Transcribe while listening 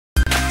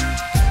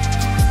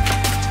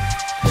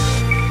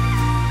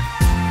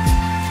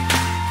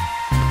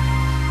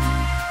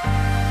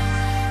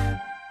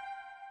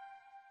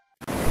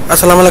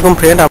আসসালামু আলাইকুম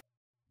ফ্রেন্ড।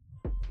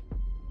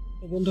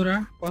 তো বন্ধুরা,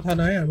 কথা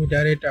নয়, আমি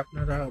ডাইরেক্ট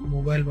আপনারা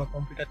মোবাইল বা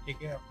কম্পিউটার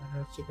থেকে আপনারা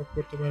চেক আপ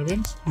করতে পারবেন।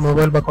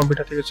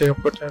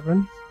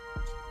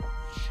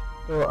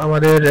 তো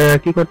আমাদের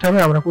কি করতে হবে,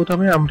 আমরা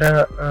প্রথমে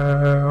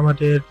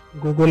আমাদের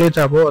গুগলে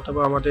যাব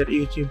অথবা আমাদের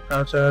ইউটিউব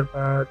ব্রাউজার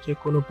বা যে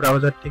কোনো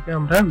ব্রাউজার থেকে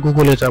আমরা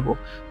গুগলে যাব।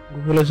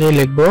 গুগলে যে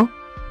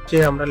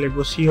আমরা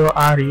লিখবো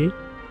CORETRADE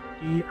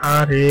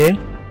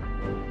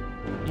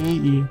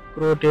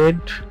ক্রোটেড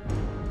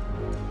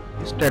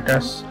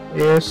স্ট্যাটাস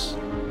STATUS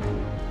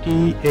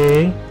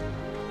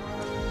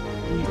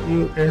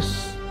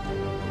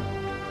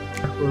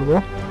করব।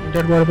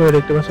 এন্টার করার পরে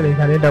দেখতে পাচ্ছেন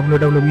এখানে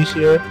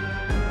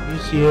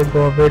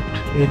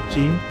www.bca.gov.hg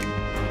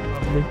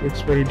পাবলিক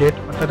এক্সপায়ারি ডেট,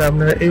 অর্থাৎ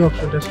আপনারা এই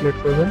অপশনটা সিলেক্ট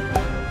করবেন।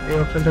 এই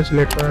অপশনটা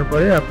সিলেক্ট করার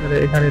পরে আপনারা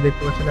এখানে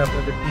দেখতে পাচ্ছেন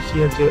আপনাদের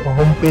বিসিএ যে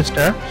হোম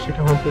পেজটা,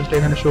 সেটা হোম পেজটা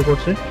এখানে শো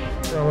করছে।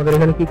 তো আমাদের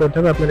এখানে কি করতে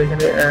হবে, আপনারা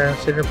এখানে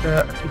সেটআপটা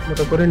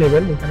ঠিকমতো করে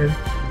নেবেন। এখানে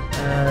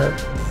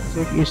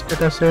চেক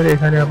স্ট্যাটাসের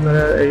এখানে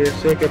আপনারা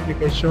check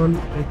application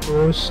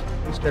request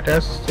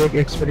status check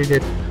expiry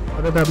date,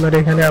 অর্থাৎ আপনারা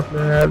এখানে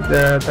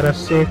তারা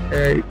চেক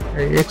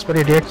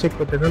এক্সপায়ারি ডেট চেক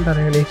করতে চান, তারা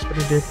এখানে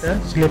এক্সপায়ারি ডেটটা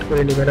সিলেক্ট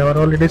করে নেবেন। আমার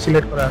অলরেডি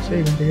সিলেক্ট করা আছে,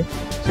 এখান থেকে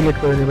সিলেক্ট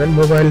করে নেবেন।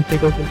 মোবাইল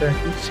থেকেও কিন্তু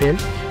একই সেম।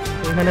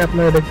 এখানে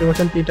আপনারা দেখতে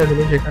পাচ্ছেন তিনটা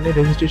জিনিস, এখানে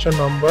রেজিস্ট্রেশন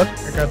নম্বর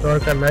এটা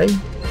দরকার নাই,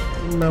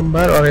 pin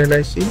number R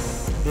NIC,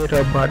 date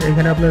of birth.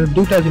 এখানে আপনার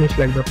দুটা জিনিস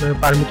লাগবে, আপনার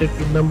পারমিটেড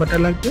পিন নাম্বারটা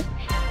লাগবে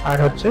আর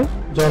হচ্ছে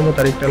জন্ম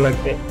তারিখটা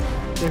লাগবে।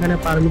 এখানে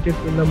পারমিটেড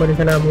পিন নাম্বার,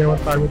 এখানে আমি আমার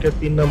পারমিটেড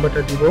পিন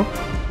নাম্বারটা দিব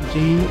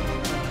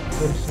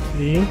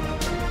G3170।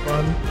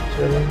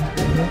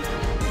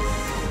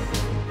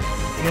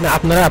 এখানে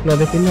আপনারা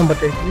আপনাদের পিন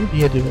নাম্বারটা এখানে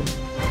দিয়ে দিবেন।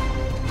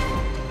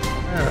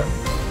 হ্যাঁ,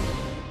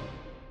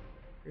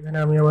 এখানে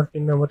আমি আমার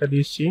পিন নাম্বারটা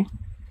দিচ্ছি।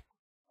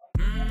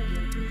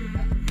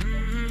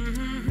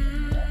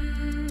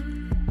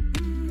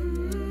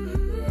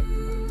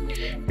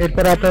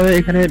 এরপর আপনাদের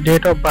এখানে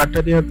ডেট অফ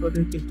বার্থটা দেওয়ার পরে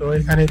কিন্তু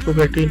এখানে খুব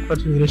একটা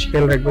ইম্পর্টেন্ট জিনিস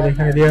খেয়াল রাখবেন।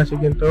 এখানে দেওয়া আছে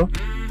কিন্তু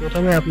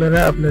প্রথমে আপনারা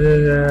আপনাদের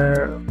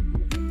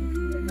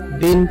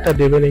দিনটা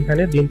দেবেন।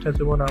 এখানে দিনটা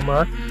যেমন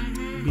আমার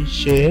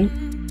 20শে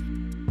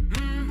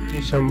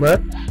ডিসেম্বর,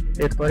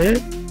 এরপরে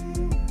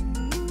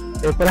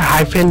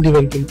হাইফেন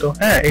দিবেন কিন্তু।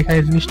 হ্যাঁ, এখানে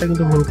জিনিসটা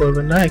কিন্তু ভুল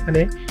করবেন না,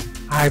 এখানে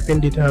হাইফেন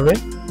দিতে হবে।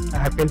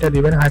 হাইফেনটা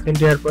দিবেন। হাইফেন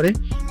দেওয়ার পরে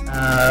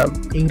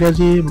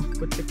ইংরেজি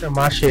প্রত্যেকটা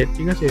মাসে,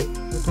 ঠিক আছে,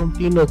 প্রথম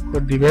 3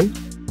 অক্ষর দিবেন,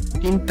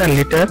 3টা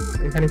লিটার।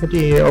 এখানে কিন্তু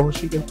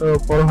অবশ্যই কিন্তু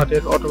বড়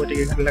হাতের অটোমেটিক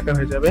এখানে লেখা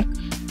হয়ে যাবে।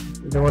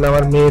 যেমন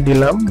আমার মে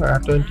দিলাম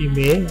 20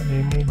 মে,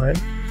 হয়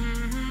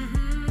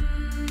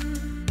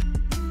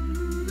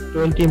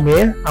 20 মে।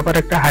 আবার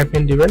একটা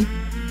হাইফেন দিবেন।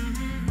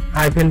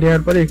 হাইফেন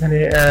দেওয়ার পরে এখানে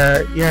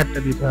ইয়ারটা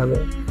দিতে হবে।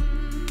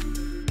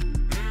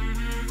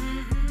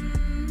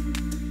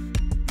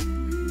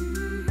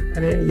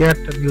 এখানে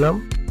ইয়ারটা দিলাম।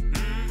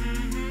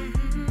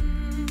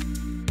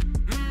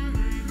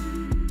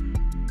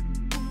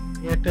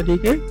 ইয়ারটা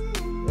দিকে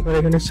এবার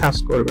এখানে সার্চ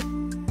করবেন।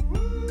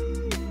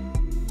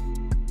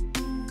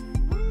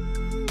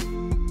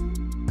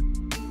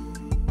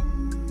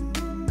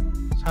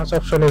 সার্চ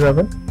অপশনে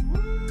যাবেন।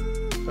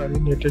 সরি,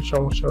 নেটের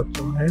সমস্যা হচ্ছে,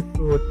 একটু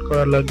ওয়েট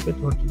করা লাগবে,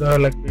 ধৈর্য ধরা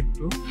লাগবে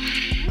একটু।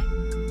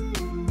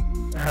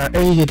 হ্যাঁ,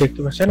 এই যে দেখতে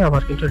পাচ্ছেন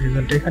আমার কিন্তু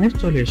রেজাল্ট এখানে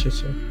চলে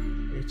এসেছে।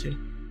 এই যে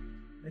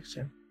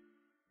দেখছেন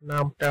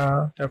নামটা,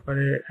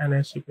 তারপরে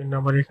এনআইসি পিন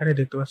নাম্বার এখানে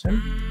দেখতে পাচ্ছেন,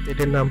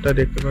 ডেটের নামটা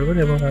দেখতে পারবেন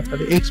এবং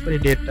আপনাদের এক্সপায়ারি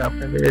ডেটটা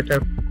আপনাদের এটা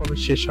কবে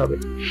শেষ হবে,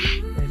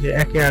 এই যে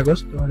 1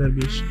 আগস্ট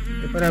 2020।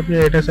 এরপর আপনি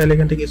এটা চাইলে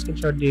এখান থেকে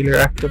স্ক্রিনশট দিয়ে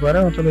রাখতে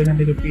পারেন অথবা এখান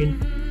থেকে পিন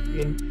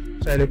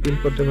চাইলে পিন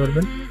করতে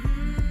পারবেন।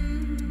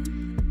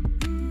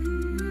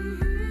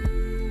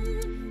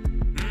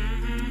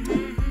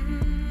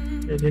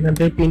 এখান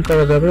থেকে পিন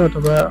করা যাবে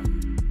অথবা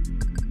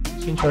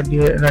স্ক্রিনশট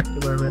দিয়ে রাখতে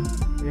পারবেন।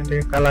 এখান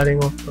থেকে কালারিং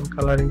অপশন,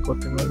 কালারিং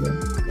করতে পারবেন।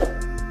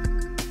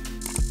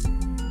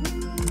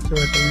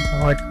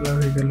 হোয়াইট কালার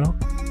হয়ে গেল।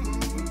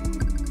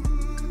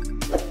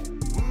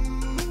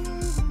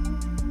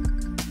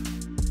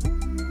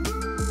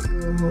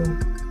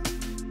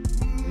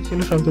 এই ছিল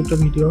সংক্ষিপ্ত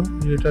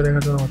ভিডিওটা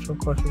দেখার জন্য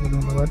অসংখ্য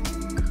ধন্যবাদ।